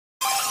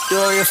Do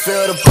you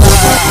feel the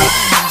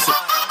vibes?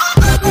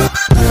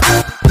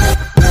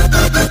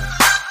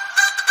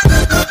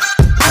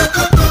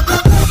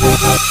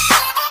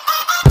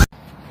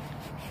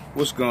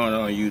 What's going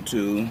on,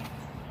 YouTube?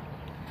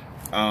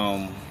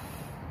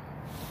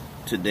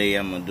 Today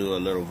I'm gonna do a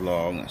little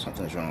vlog.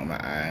 Something's wrong with my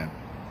eye.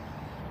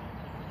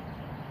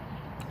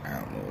 I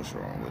don't know what's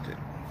wrong with it.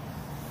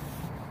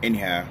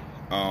 Anyhow,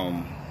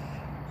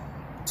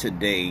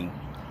 today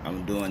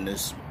I'm doing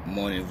this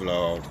morning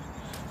vlog.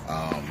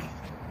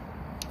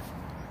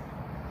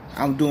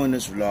 I'm doing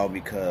this vlog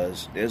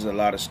because there's a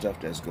lot of stuff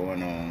that's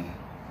going on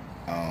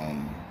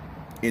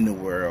in the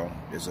world.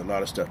 There's a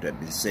lot of stuff that's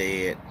been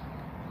said.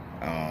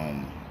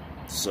 I'm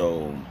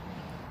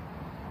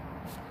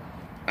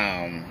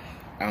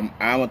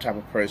a type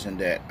of person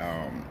that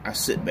I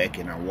sit back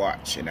and I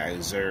watch and I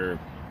observe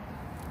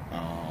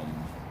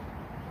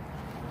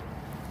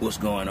what's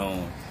going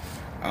on.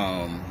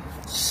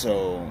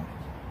 So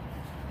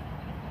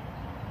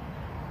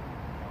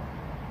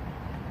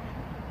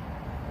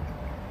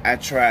I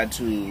try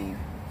to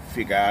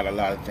figure out a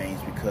lot of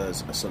things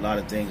because it's a lot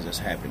of things that's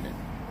happening.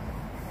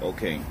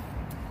 Okay,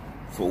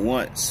 for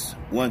once,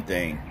 one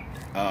thing,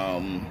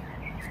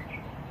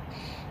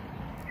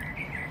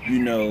 you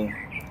know,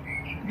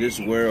 this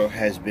world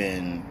has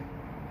been,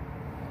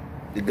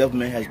 the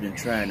government has been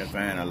trying to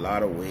find a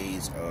lot of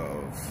ways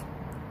of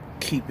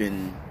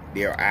keeping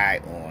their eye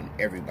on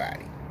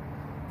everybody.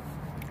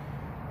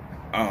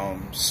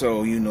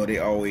 So, you know, they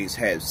always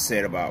had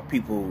said about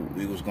people,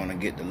 we was going to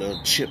get the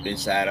little chip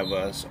inside of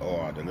us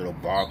or the little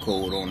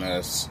barcode on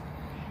us.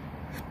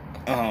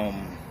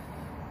 And,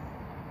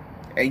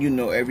 you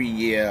know, every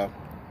year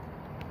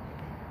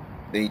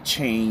they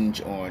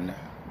change on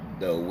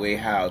the way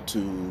how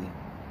to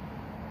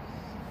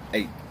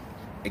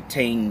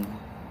attain,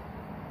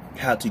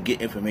 how to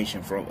get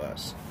information from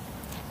us,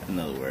 in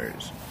other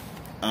words.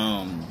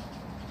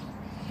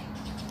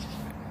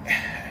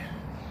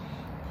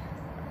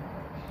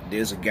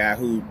 There's a guy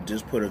who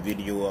just put a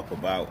video up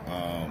about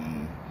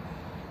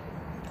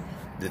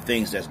the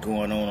things that's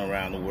going on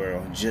around the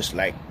world, just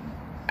like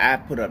I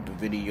put up the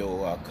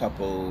video a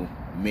couple,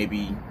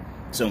 maybe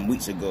some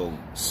weeks ago,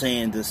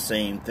 saying the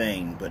same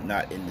thing, but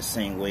not in the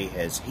same way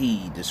as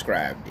he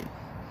described it.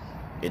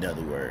 In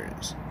other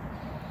words,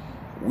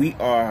 we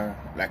are,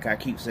 like I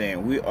keep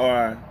saying, we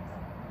are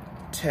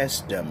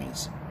test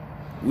dummies.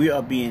 We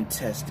are being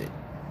tested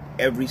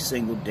every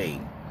single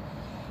day.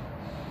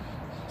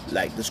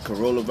 Like this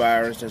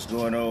coronavirus that's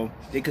going on,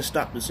 they could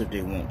stop this if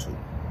they want to.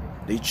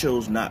 They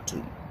chose not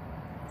to.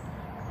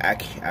 I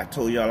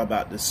told y'all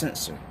about the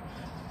censor.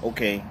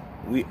 Okay,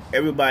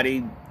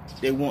 everybody,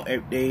 they're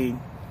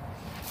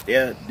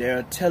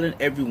telling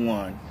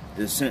everyone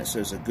the censor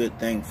is a good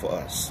thing for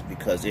us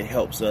because it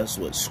helps us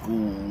with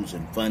schools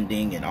and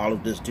funding and all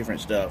of this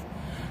different stuff.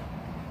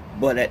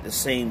 But at the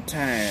same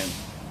time,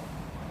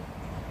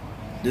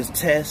 this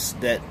test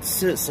that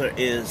censor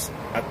is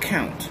a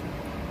count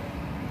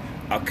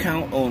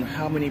on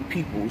how many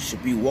people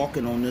should be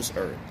walking on this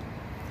earth.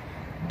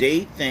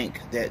 They think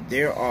that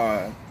there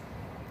are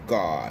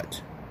God.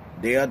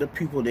 They are the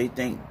people they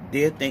think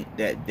that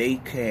they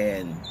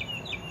can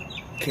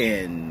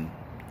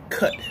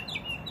cut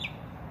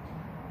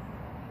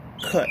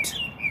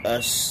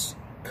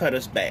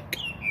us back,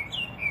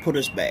 put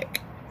us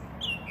back.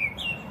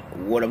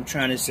 What I'm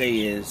trying to say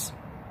is,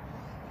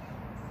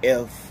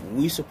 if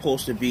we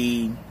supposed to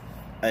be,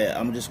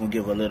 I'm just gonna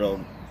give a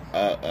little,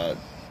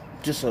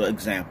 just an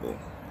example.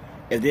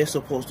 If there's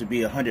supposed to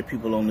be 100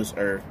 people on this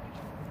earth,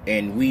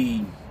 and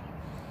we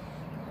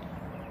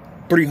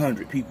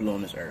 300 people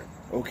on this earth,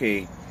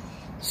 okay,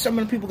 some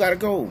of the people gotta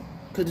go,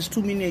 because there's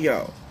too many of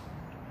y'all.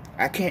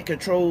 I can't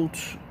control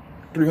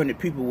 300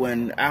 people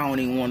when I don't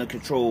even want to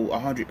control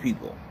 100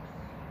 people.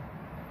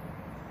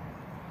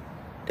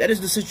 That is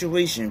the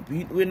situation.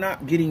 We're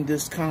not getting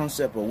this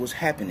concept of what's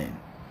happening.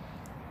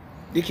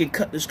 They can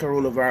cut this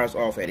coronavirus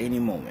off at any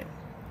moment.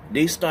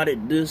 They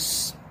started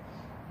this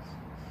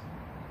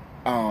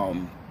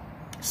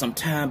some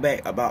time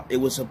back about, it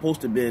was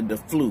supposed to be the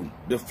flu.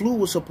 The flu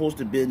was supposed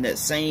to be in the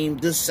same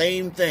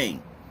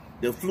thing.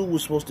 The flu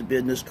was supposed to be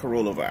in this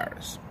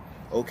coronavirus.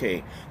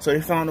 Okay, so they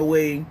found a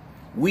way.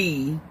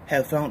 We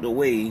have found a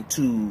way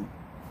to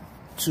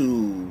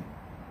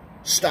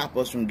stop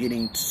us from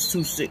getting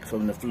too sick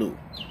from the flu.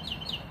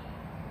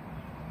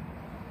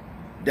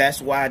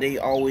 That's why they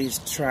always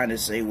trying to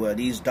say, well,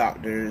 these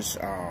doctors,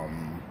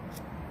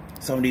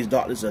 some of these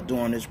doctors are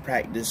doing this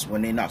practice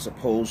when they're not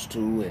supposed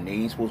to, and they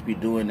ain't supposed to be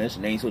doing this,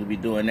 and they ain't supposed to be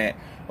doing that.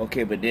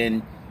 Okay, but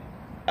then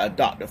a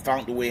doctor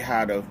found a way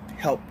how to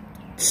help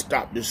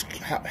stop this,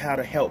 how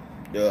to help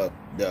the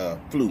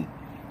flu,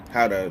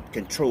 how to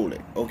control it.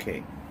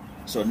 Okay,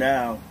 so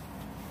now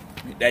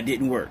that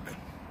didn't work.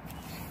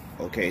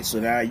 Okay,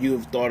 so now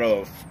you've thought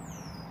of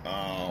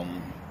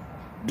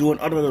doing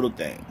other little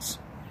things.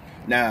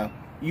 Now,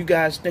 you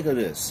guys think of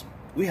this.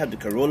 We have the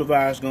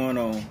coronavirus going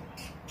on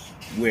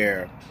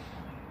where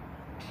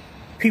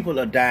people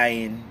are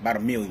dying by the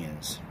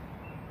millions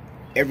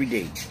every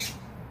day.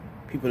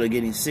 People are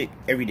getting sick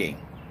every day.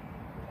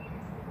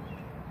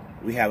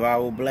 We have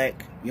our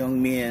black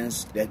young men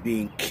that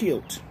being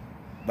killed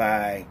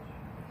by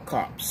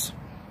cops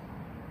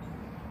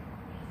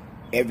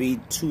every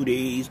 2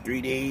 days,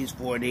 3 days,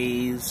 4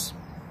 days,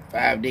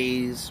 5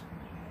 days.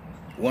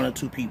 1 or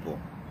 2 people.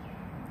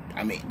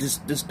 I mean,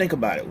 just think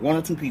about it. 1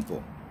 or 2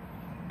 people.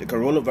 The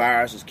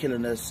coronavirus is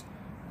killing us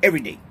every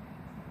day.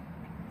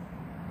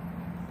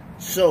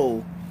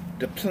 So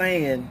the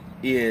plan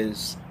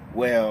is,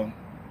 well,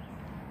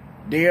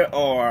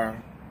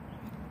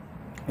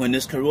 when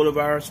this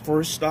coronavirus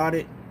first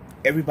started,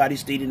 everybody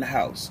stayed in the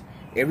house.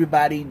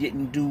 Everybody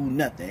didn't do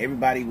nothing.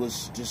 Everybody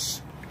was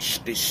just,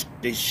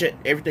 they shut,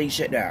 everything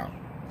shut down.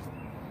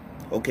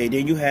 Okay,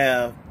 then you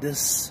have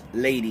this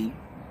lady.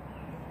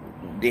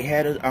 They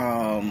had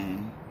a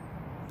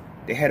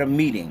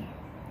meeting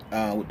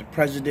with the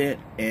president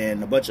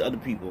and a bunch of other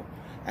people.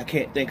 I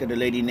can't think of the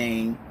lady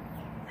name.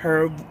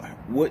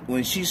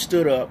 When she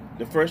stood up,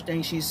 the first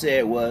thing she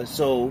said was,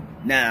 so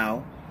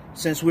now,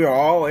 since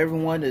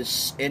everyone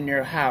is in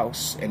their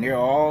house and they're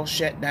all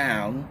shut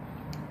down,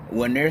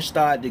 when they're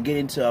starting to get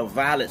into a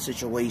violent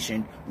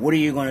situation, what are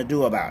you going to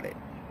do about it?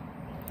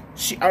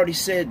 She already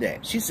said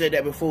that. She said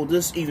that before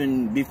this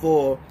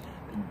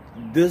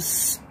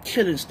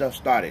killing stuff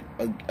started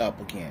up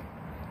again.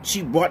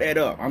 She brought that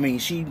up. I mean,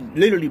 she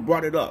literally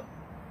brought it up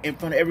in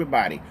front of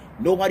everybody.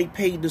 Nobody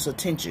paid this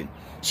attention.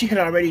 She had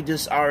already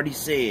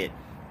said,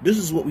 this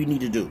is what we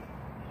need to do.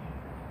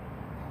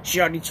 She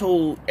already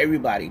told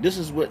everybody. This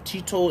is what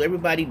she told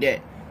everybody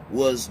that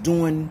was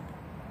doing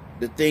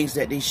the things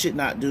that they should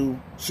not do.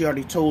 She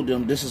already told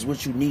them, this is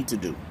what you need to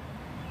do.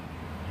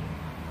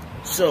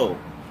 So,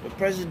 the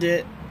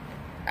president,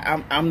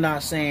 I'm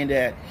not saying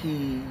that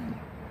he,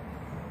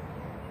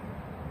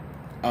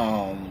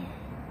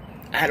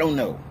 I don't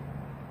know.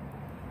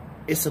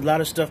 It's a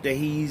lot of stuff that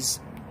he's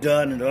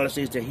done and a lot of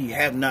things that he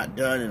have not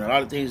done and a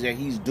lot of things that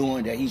he's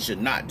doing that he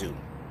should not do.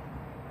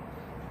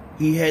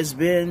 He has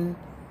been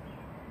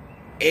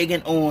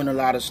egging on a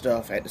lot of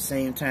stuff at the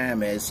same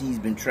time as he's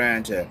been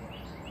trying to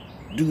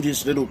do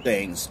these little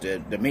things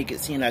to make it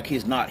seem like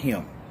he's not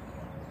him.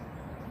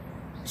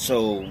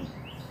 So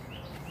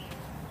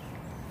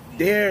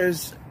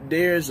there's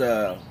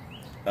a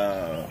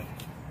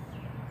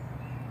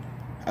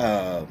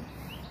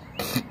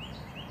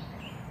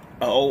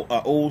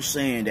old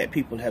saying that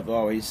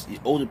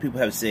older people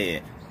have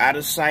said, out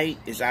of sight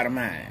is out of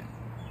mind.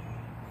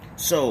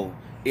 So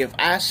if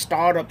I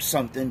start up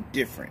something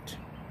different,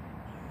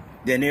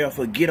 then they'll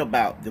forget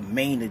about the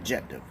main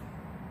objective.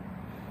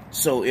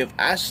 So if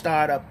I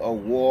start up a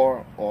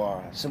war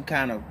or some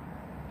kind of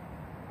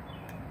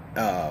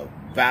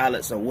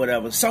violence or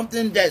whatever,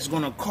 something that's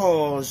going to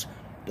cause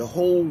the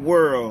whole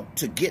world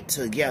to get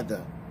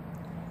together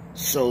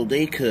so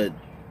they could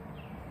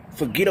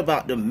forget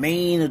about the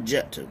main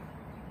objective.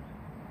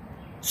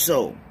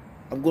 So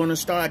I'm going to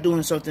start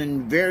doing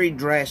something very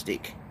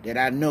drastic that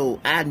I know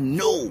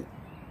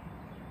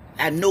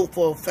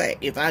for a fact,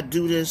 if I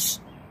do this,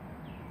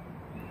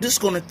 this is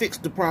going to fix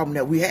the problem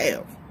that we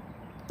have.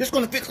 This is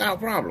going to fix our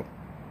problem.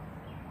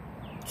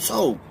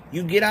 So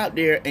you get out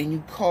there and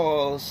you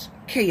cause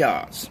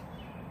chaos.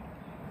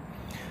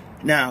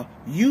 Now,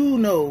 you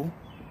know,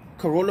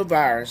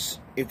 coronavirus,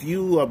 if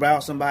you are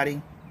about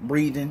somebody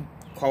breathing,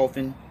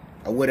 coughing,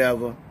 or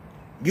whatever,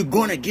 you're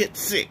going to get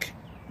sick.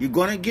 You're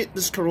going to get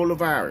this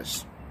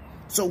coronavirus.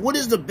 So what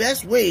is the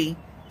best way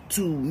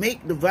to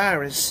make the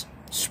virus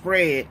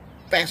spread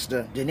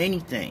faster than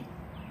anything?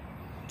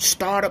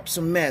 Start up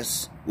some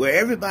mess where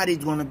everybody's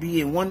going to be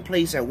in one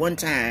place at one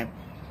time,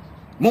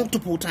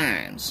 multiple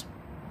times.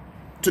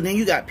 So then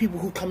you got people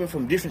who coming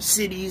from different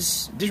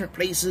cities, different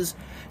places.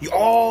 You're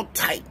all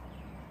tight.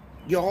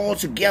 You're all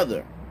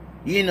together.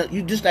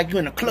 You just like you're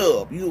in a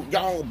club.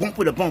 Y'all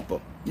bumper to bumper,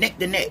 neck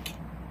to neck.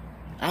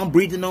 I'm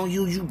breathing on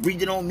you. You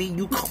breathing on me.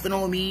 You coughing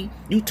on me.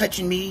 You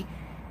touching me.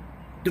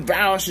 The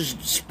virus is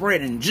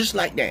spreading just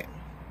like that.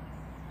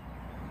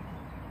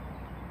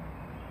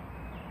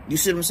 You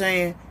see what I'm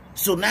saying?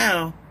 So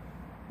now,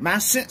 my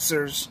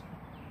sensors,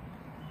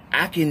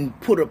 I can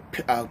put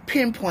a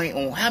pinpoint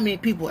on how many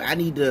people I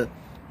need to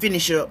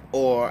finish up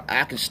or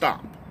I can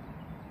stop.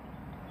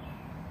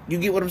 You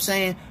get what I'm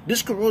saying?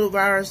 This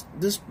coronavirus,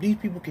 these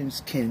people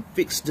can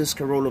fix this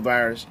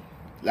coronavirus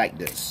like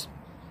this.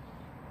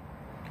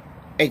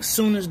 As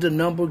soon as the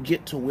number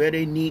get to where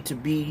they need to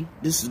be,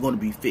 this is going to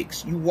be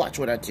fixed. You watch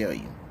what I tell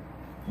you.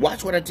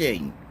 Watch what I tell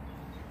you.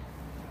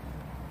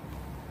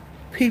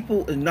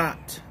 People are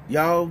not,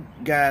 y'all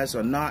guys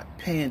are not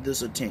paying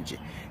this attention.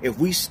 If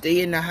we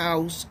stay in the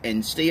house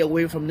and stay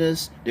away from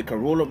this, the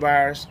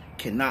coronavirus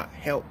cannot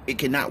help. It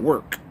cannot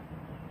work.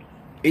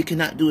 It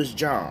cannot do its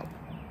job.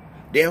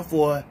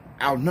 Therefore,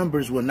 our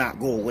numbers will not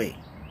go away.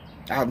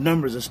 Our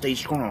numbers will stay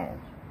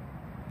strong.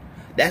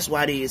 That's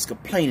why they is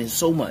complaining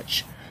so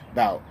much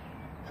about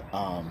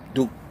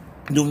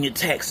doing your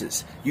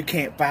taxes. You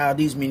can't file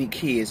these many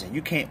kids, and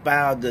you can't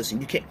file this, and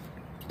you can't.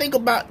 Think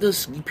about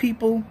this,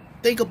 people.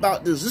 Think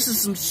about this. This is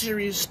some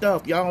serious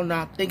stuff y'all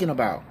not thinking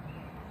about.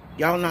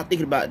 Y'all not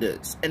thinking about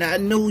this. And I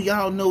know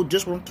y'all know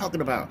just what I'm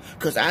talking about.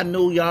 Because I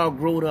know y'all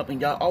growed up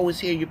and y'all always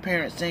hear your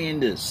parents saying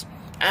this.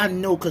 I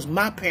know because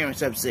my parents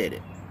have said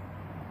it.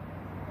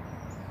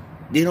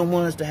 They don't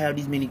want us to have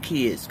these many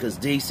kids because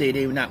they say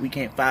we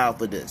can't file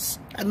for this.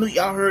 I knew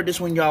y'all heard this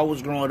when y'all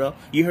was growing up.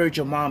 You heard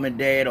your mom and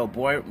dad or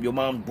your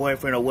mom's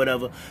boyfriend or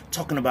whatever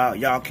talking about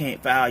y'all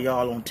can't file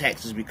y'all on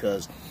taxes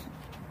because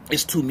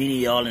it's too many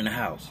of y'all in the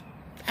house.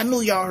 I knew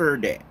y'all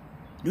heard that.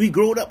 We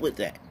growed up with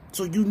that.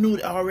 So you knew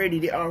already,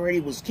 they already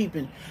was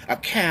keeping a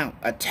tab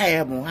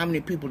on how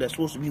many people that's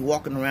supposed to be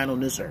walking around on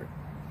this earth.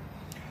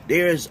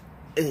 There's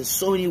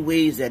so many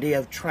ways that they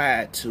have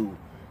tried to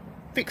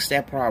fix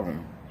that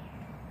problem.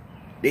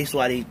 That's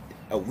why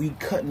we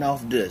cutting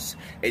off this.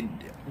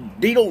 And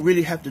they don't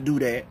really have to do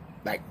that.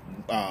 Like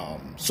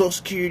Social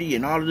Security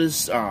and all of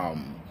this,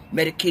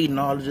 Medicaid and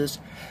all of this.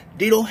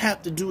 They don't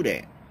have to do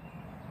that.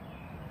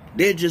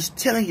 They're just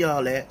telling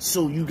y'all that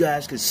so you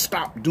guys can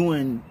stop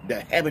doing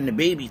having the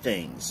baby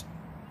things.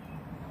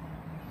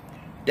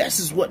 That's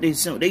just what they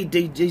say. They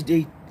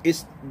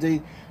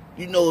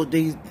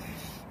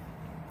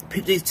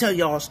tell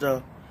y'all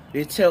stuff.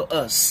 They tell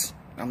us.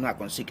 I'm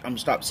gonna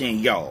stop saying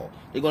y'all.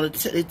 They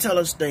tell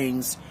us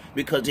things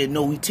because they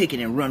know we take it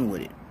and run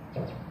with it.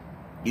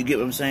 You get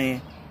what I'm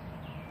saying?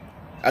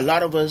 A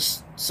lot of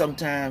us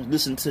sometimes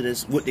listen to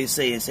this, what they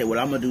say, and say, well,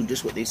 I'm gonna do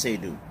just what they say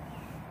do.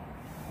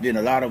 Then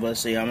a lot of us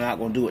say, I'm not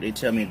gonna do what they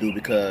tell me to do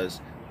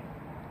because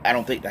I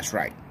don't think that's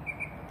right.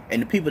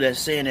 And the people that's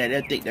saying that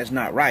they think that's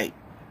not right,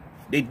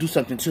 they do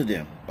something to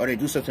them or they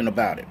do something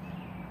about it.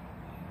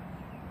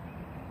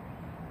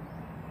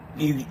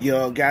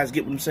 Y'all guys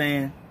get what I'm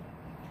saying?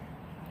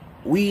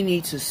 We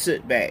need to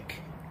sit back,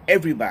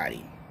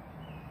 everybody,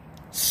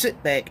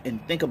 sit back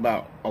and think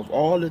about of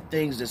all the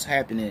things that's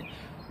happening.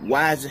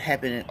 Why is it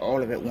happening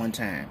all of it at one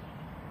time?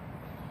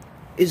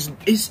 It's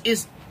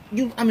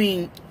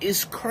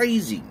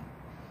crazy.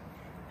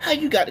 How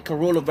you got the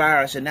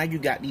coronavirus and now you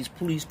got these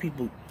police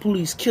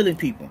killing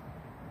people.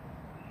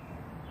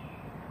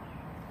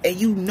 And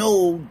you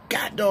know,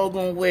 god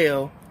doggone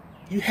well,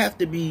 you have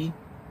to be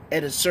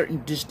at a certain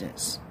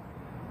distance.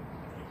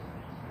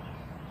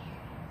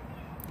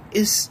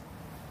 It's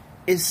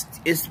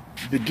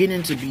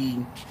beginning to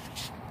be.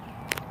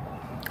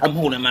 I'm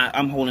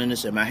holding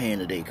this in my hand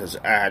today because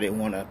I didn't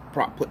want to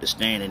put the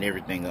stand and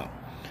everything up.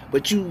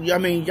 But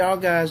y'all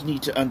guys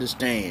need to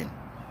understand,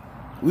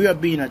 we are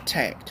being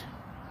attacked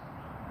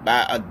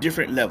by a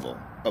different level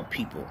of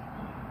people,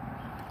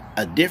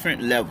 a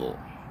different level.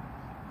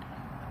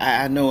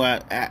 I know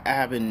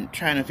I've been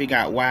trying to figure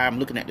out why I'm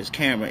looking at this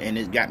camera and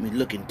it's got me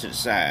looking to the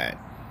side.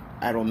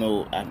 I don't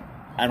know.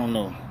 I don't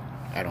know.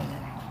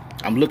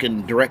 I'm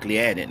looking directly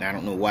at it and I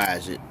don't know why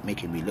is it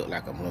making me look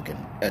like I'm looking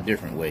a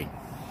different way.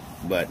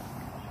 But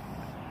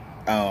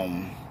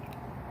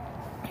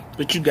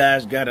you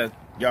guys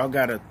y'all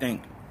gotta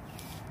think.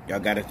 Y'all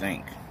gotta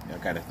think.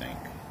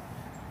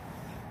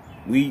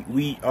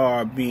 We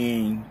are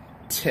being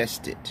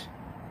tested.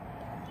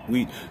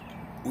 We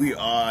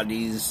are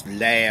these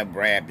lab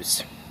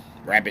rabbits,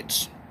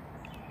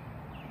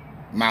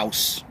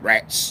 mouse,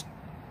 rats.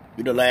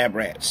 We're the lab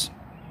rats.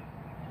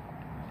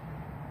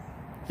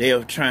 They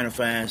are trying to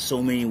find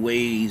so many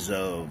ways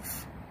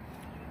of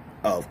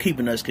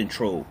keeping us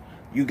controlled.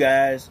 You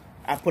guys,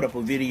 I put up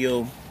a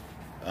video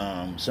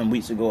some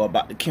weeks ago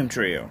about the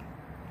chemtrail.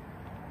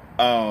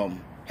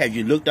 Have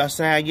you looked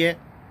outside yet?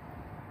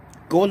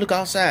 Go look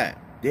outside.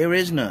 There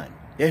is none.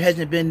 There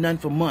hasn't been none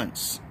for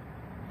months.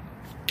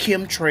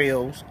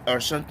 Chemtrails are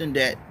something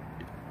that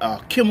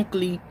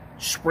chemically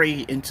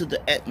sprayed into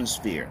the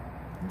atmosphere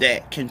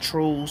that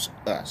controls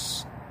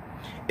us.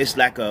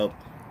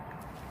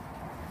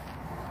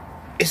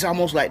 It's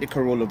almost like the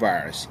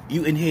coronavirus.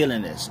 You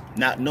inhaling this,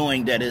 not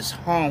knowing that it's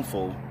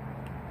harmful,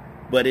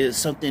 but it's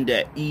something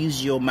that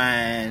eases your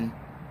mind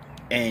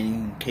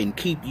and can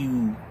keep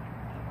you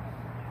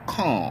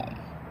calm.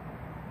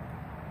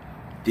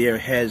 There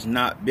has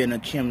not been a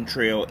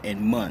chemtrail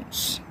in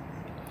months.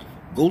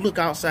 Go look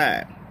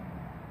outside.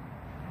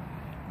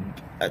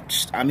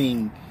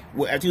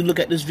 As you look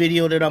at this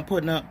video that I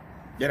put up,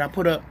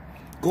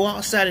 go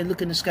outside and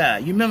look in the sky.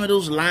 You remember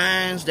those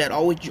lines that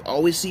you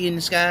always see in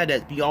the sky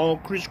that be all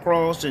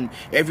crisscross and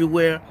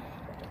everywhere?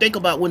 Think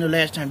about when the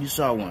last time you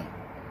saw one.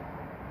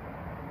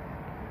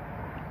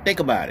 Think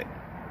about it.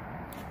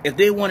 If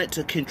they wanted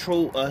to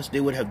control us, they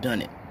would have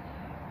done it.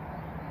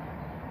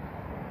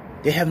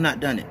 They have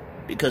not done it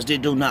because they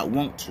do not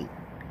want to.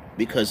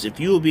 Because if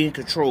you're being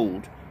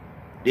controlled,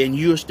 then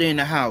you'll stay in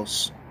the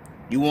house.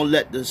 You won't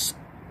let this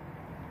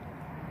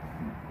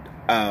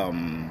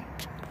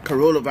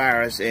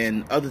coronavirus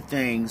and other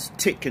things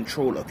take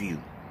control of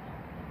you.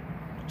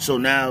 So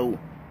now,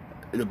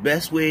 the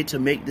best way to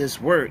make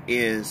this work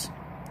is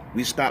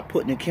we stop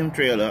putting the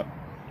chemtrail up.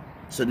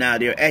 So now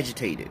they're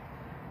agitated.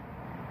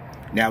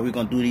 Now we're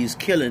going to do these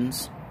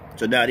killings.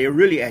 So now they're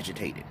really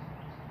agitated.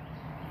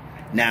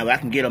 Now if I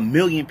can get 1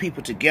 million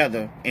people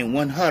together in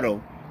one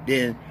huddle,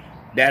 then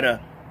that'll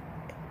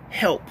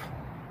help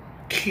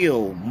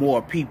kill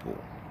more people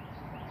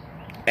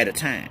at a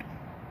time.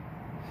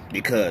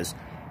 Because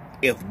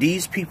if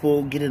these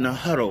people get in a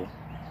huddle,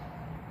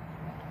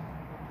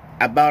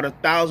 about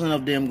 1,000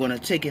 of them going to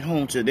take it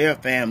home to their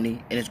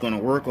family, and it's going to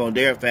work on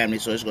their family,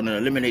 so it's going to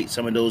eliminate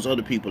some of those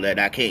other people that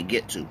I can't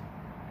get to,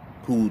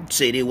 who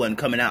say they wasn't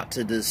coming out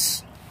to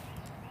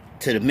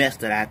the mess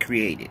that I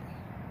created.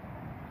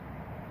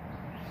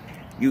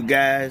 You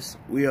guys,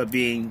 we are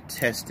being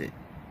tested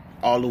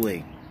all the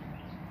way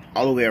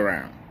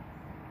around.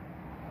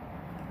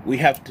 We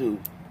have to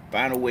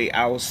find a way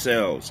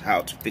ourselves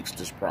how to fix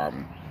this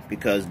problem,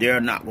 because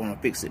they're not going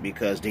to fix it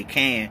because they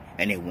can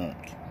and they won't.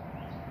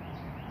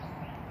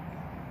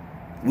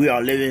 We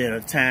are living in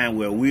a time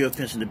where we are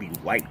fixing to be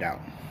wiped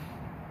out.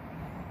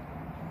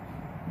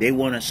 They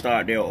want to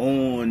start their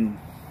own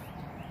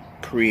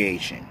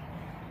creation.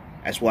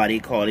 That's why they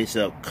call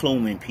themselves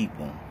cloning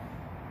people,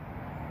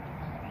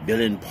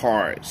 building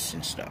parts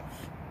and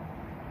stuff.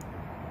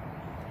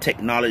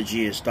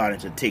 Technology is starting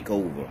to take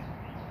over.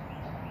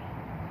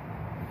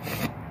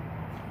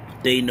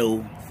 They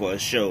know for a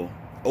show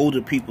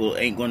older people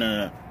ain't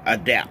gonna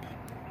adapt,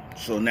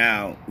 so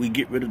now we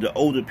get rid of the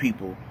older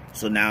people,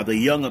 so now the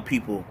younger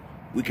people,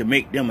 we can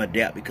make them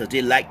adapt because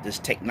they like this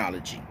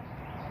technology,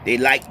 they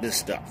like this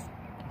stuff.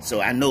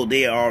 So I know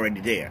they are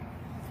already there.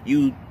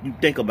 You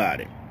think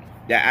about it,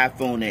 that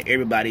iPhone that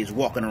everybody's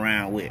walking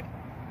around with,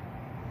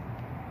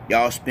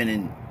 y'all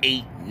spending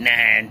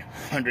 $800,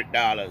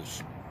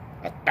 $900,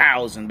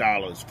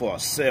 $1,000 for a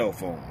cell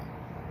phone.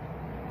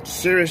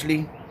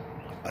 Seriously?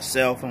 A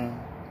cell phone?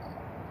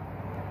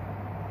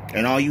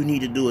 And all you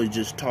need to do is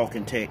just talk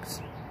and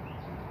text?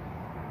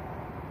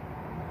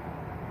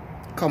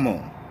 Come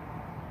on.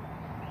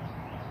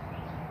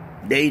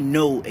 They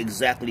know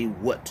exactly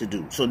what to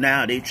do. So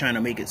now they're trying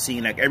to make it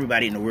seem like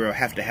everybody in the world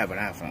have to have an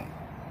iPhone.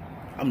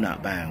 I'm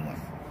not buying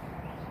one.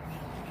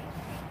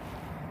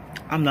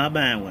 I'm not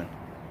buying one.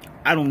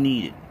 I don't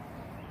need it.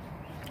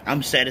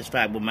 I'm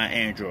satisfied with my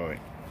Android.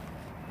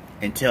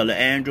 Until the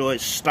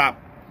Androids stop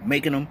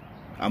making them,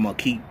 I'm going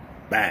to keep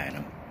buying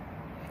them.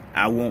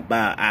 I won't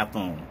buy an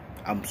iPhone.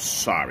 I'm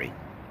sorry.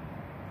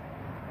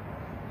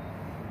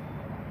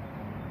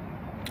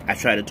 I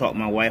tried to talk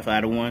my wife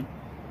out of one,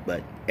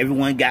 but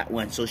everyone got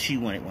one, so she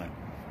wanted one.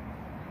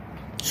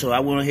 So I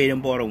went ahead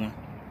and bought her one.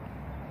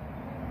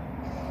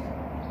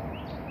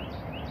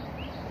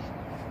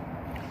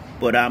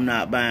 But I'm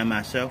not buying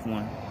myself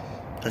one,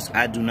 because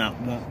I do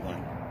not want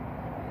one.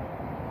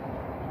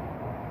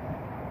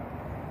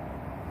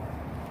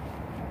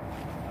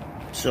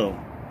 So,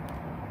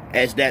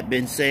 as that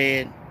been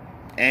said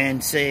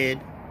and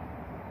said,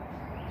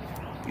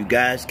 you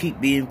guys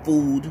keep being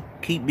fooled,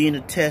 keep being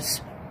a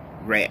test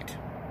rat,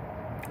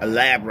 a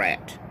lab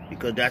rat,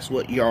 because that's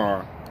what you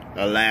are,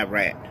 a lab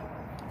rat.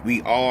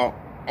 We are,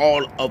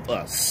 all of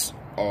us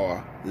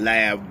are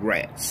lab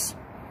rats.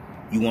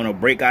 You want to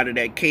break out of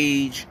that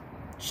cage,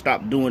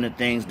 stop doing the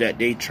things that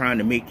they trying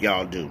to make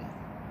y'all do.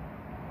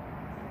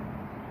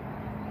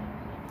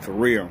 For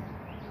real.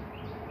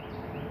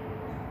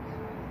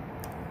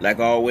 Like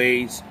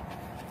always,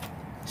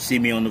 see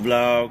me on the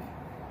vlog.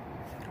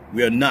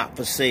 We are not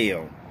for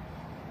sale.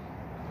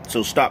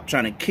 So stop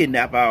trying to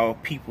kidnap our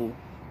people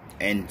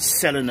and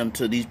selling them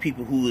to these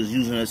people who is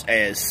using us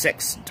as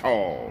sex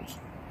dolls.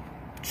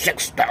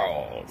 Sex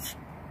dolls.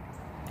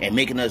 And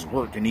making us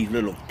work in these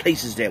little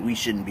places that we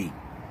shouldn't be.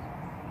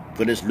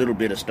 For this little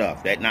bit of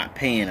stuff. That not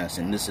paying us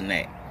and this and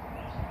that.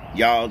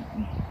 Y'all,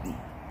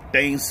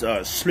 things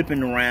are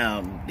slipping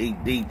around.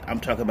 I'm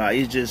talking about,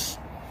 it's just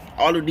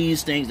all of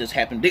these things that's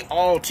happening, they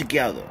all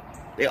together.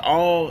 They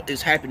all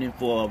is happening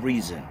for a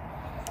reason.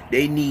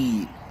 They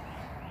need,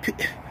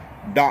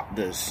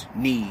 doctors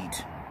need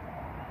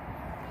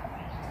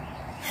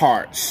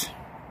hearts,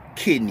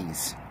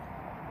 kidneys.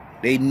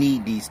 They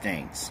need these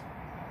things.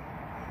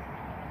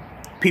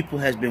 People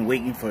has been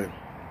waiting for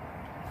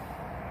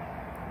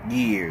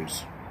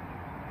years.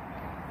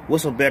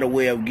 What's a better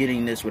way of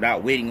getting this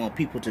without waiting on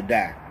people to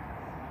die?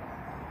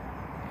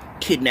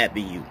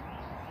 Kidnapping you.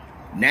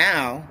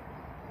 Now,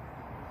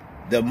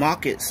 the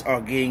markets are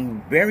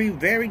getting very,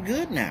 very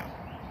good now.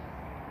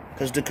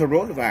 Because the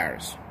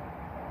coronavirus.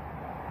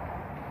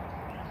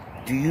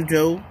 Do you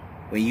know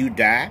when you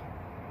die,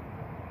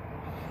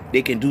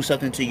 they can do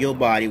something to your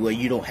body where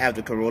you don't have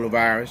the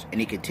coronavirus,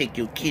 and they can take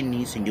your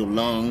kidneys and your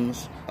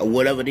lungs or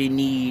whatever they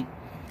need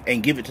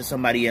and give it to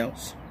somebody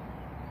else?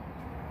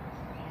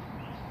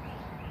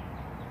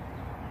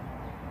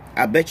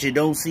 I bet you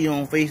don't see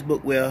on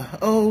Facebook where,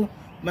 oh,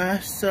 my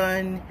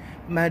son,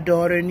 my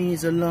daughter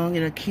needs a lung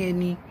and a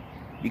kidney.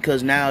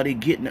 Because now they're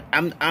getting,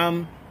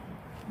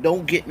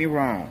 don't get me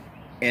wrong.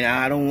 And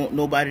I don't want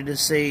nobody to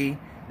say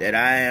that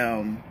I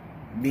am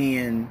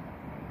being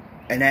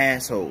an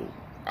asshole.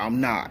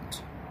 I'm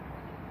not.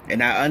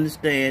 And I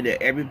understand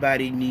that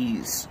everybody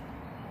needs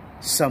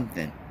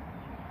something.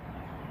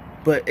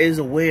 But there's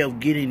a way of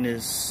getting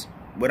this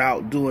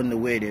without doing the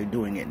way they're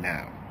doing it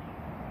now.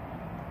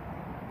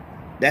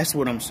 That's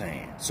what I'm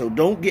saying. So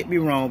don't get me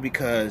wrong,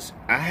 because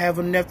I have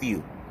a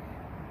nephew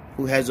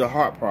who has a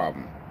heart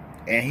problem.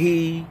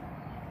 And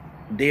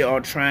they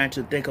are trying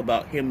to think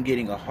about him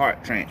getting a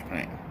heart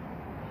transplant.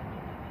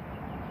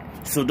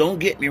 So don't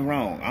get me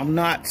wrong. I'm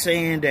not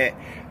saying that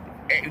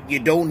you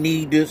don't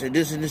need this and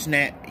this and this and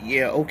that.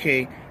 Yeah,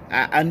 okay.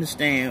 I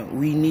understand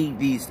we need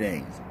these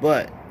things.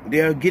 But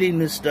they're getting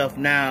this stuff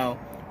now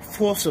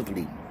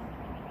forcibly.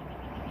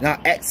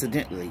 Not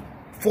accidentally.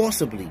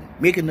 Forcibly.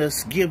 Making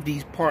us give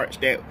these parts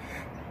that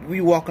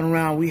we walking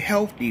around, we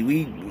healthy.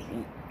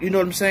 You know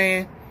what I'm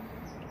saying?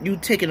 You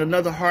taking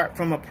another heart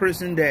from a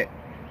person that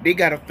they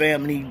got a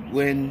family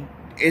when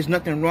there's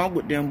nothing wrong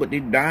with them, but they're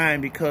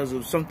dying because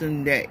of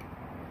something that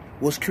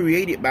was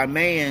created by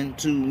man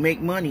to make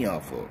money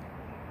off of.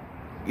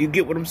 You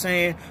get what I'm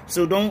saying?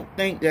 So don't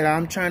think that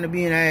I'm trying to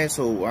be an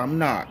asshole. I'm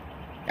not.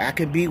 I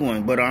could be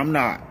one, but I'm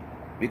not.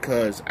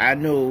 Because I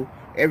know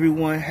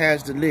everyone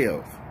has to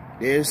live.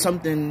 There's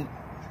something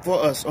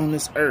for us on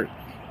this earth.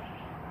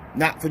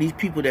 Not for these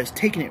people that's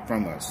taking it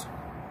from us.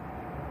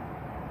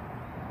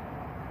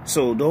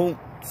 So don't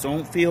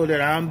feel that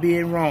I'm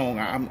being wrong.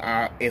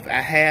 If I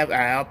have,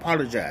 I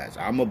apologize.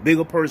 I'm a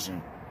bigger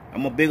person.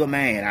 I'm a bigger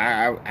man.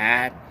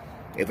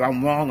 If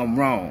I'm wrong, I'm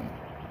wrong.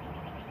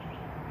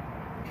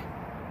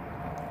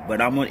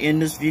 But I'm going to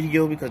end this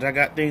video because I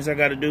got things I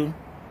got to do.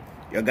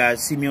 Y'all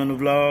guys see me on the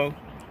vlog.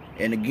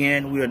 And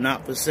again, we are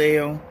not for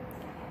sale.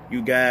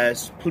 You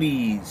guys,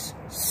 please,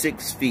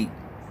 6 feet.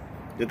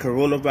 The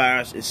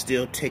coronavirus is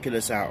still taking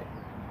us out.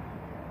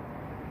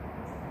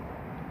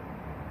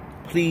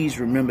 Please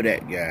remember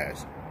that,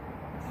 guys.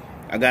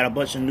 I got a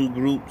bunch of new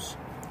groups.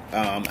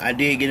 I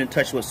did get in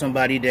touch with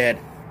somebody that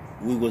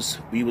we was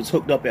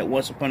hooked up at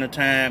once upon a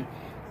time.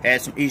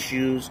 Had some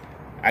issues.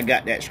 I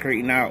got that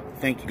straightened out.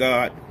 Thank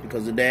God.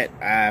 Because of that,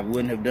 I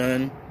wouldn't have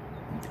done.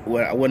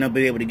 Well, I wouldn't have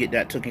been able to get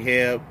that taken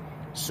care of.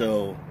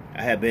 So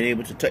I have been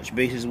able to touch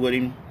bases with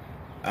him.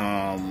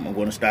 I'm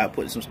going to start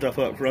putting some stuff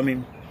up from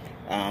him.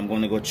 I'm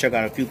going to go check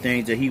out a few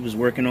things that he was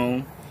working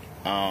on.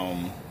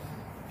 I'm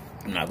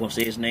not going to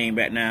say his name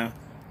right now,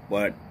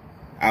 but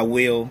I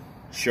will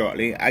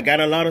shortly. I got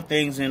a lot of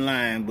things in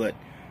line, but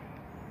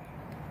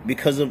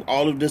because of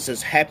all of this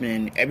that's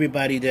happening,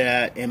 everybody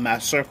that in my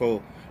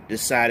circle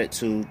decided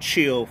to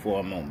chill for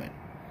a moment,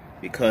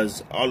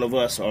 because all of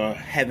us are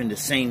having the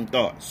same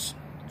thoughts.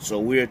 So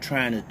we're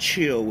trying to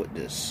chill with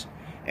this.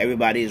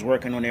 Everybody is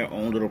working on their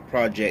own little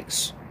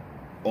projects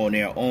on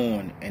their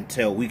own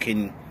until we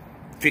can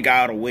figure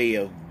out a way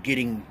of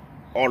getting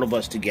all of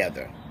us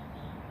together.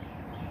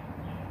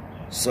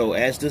 So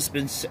as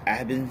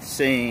I've been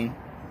saying,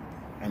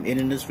 I'm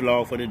ending this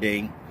vlog for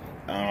today.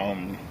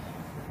 I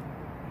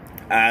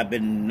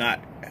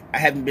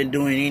haven't been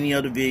doing any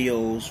other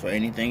videos for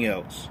anything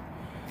else.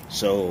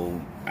 So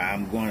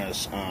I'm gonna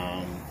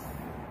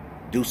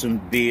do some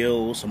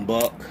Bill, some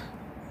Buck,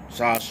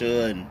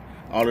 Sasha, and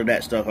all of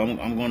that stuff.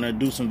 I'm gonna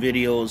do some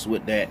videos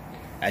with that.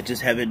 I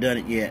just haven't done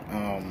it yet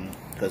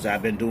because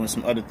I've been doing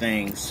some other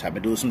things. I've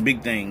been doing some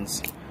big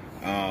things.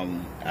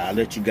 I'll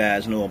let you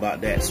guys know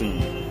about that soon.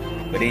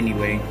 But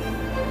anyway,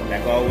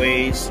 like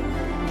always,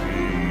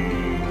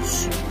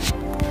 peace.